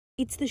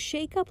It's the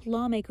shakeup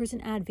lawmakers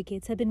and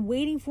advocates have been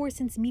waiting for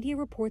since media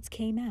reports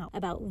came out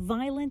about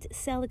violent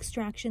cell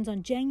extractions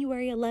on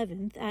January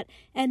 11th at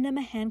Edna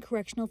Mahan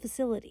Correctional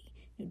Facility,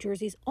 New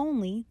Jersey's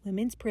only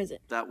women's prison.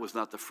 That was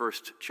not the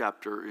first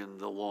chapter in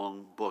the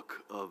long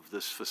book of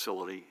this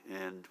facility,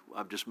 and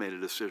I've just made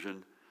a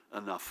decision.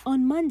 Enough.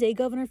 On Monday,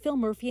 Governor Phil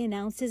Murphy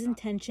announced his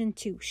intention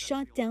to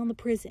shut down the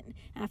prison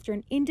after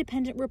an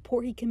independent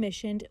report he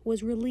commissioned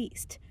was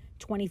released.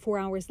 24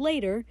 hours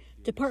later,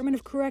 Department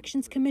of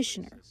Corrections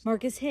Commissioner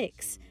Marcus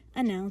Hicks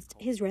announced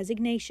his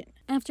resignation.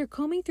 After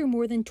combing through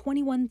more than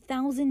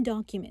 21,000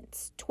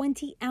 documents,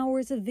 20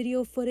 hours of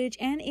video footage,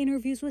 and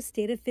interviews with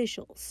state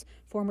officials,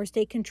 former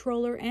state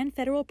controller and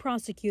federal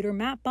prosecutor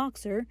Matt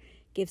Boxer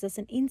gives us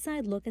an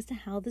inside look as to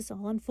how this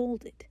all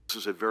unfolded. This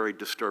is a very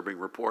disturbing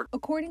report.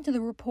 According to the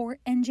report,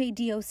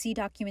 NJDOC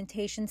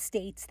documentation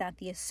states that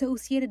the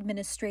associate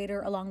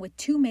administrator, along with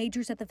two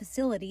majors at the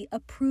facility,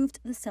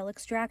 approved the cell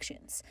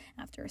extractions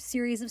after a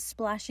series of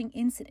splashing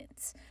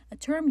incidents, a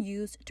term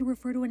used to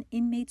refer to an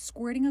inmate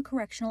squirting a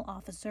correctional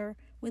officer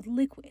with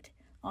liquid,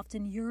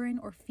 often urine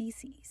or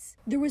feces.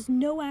 There was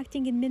no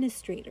acting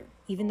administrator,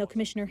 even though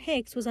Commissioner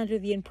Hicks was under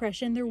the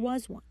impression there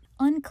was one.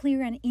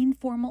 Unclear and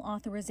informal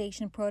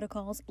authorization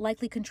protocols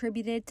likely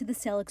contributed to the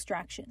cell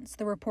extractions,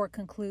 the report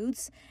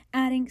concludes,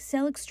 adding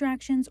cell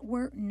extractions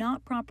were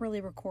not properly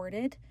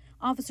recorded,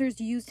 officers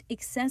used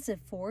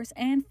excessive force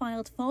and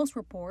filed false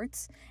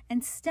reports,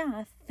 and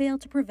staff failed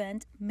to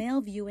prevent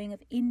male viewing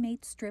of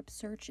inmate strip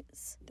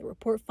searches. The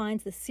report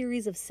finds the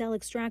series of cell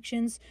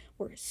extractions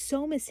were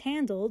so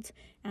mishandled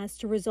as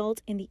to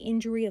result in the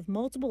injury of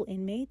multiple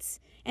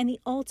inmates and the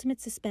ultimate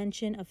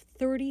suspension of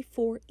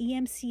 34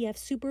 EMCF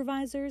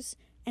supervisors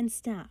and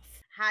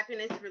staff.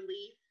 Happiness,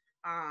 relief,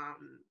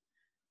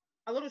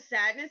 a little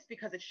sadness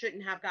because it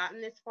shouldn't have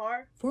gotten this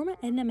far. Former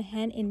Edna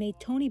Mahan inmate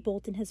Tony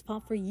Bolton has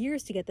fought for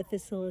years to get the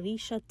facility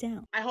shut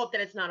down. I hope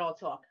that it's not all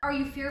talk. Are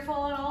you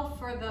fearful at all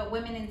for the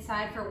women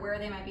inside for where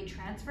they might be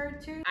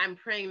transferred to? I'm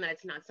praying that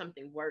it's not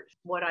something worse.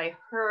 What I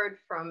heard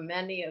from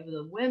many of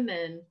the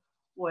women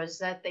was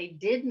that they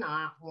did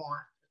not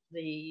want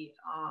the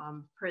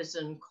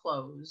prison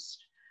closed,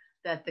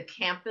 that the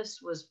campus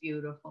was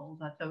beautiful,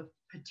 that the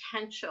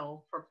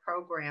potential for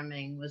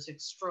programming was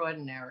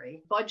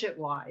extraordinary.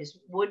 Budget-wise,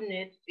 wouldn't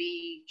it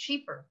be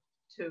cheaper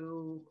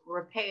to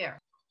repair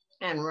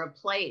and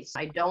replace?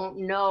 I don't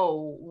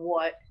know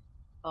what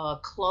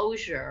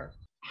closure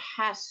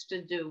has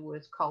to do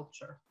with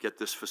culture. Get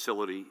this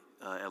facility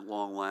at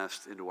long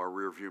last into our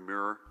rearview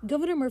mirror.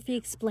 Governor Murphy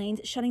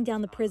explains shutting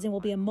down the prison will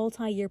be a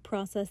multi-year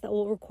process that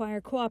will require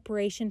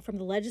cooperation from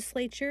the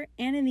legislature,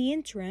 and in the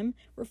interim,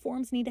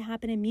 reforms need to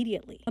happen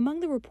immediately.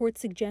 Among the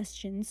report's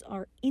suggestions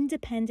are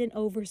independent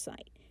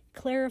oversight,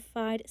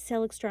 clarified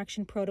cell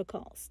extraction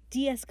protocols,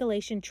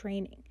 de-escalation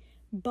training,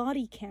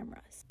 body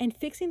cameras, and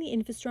fixing the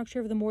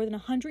infrastructure of the more than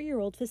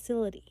 100-year-old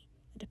facility.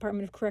 A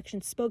Department of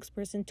Corrections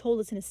spokesperson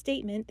told us in a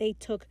statement they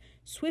took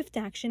swift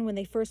action when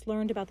they first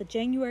learned about the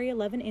January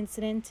 11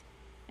 incident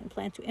and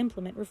plan to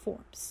implement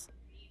reforms.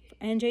 For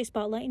NJ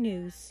Spotlight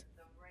News,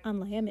 I'm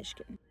Leah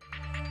Mishkin.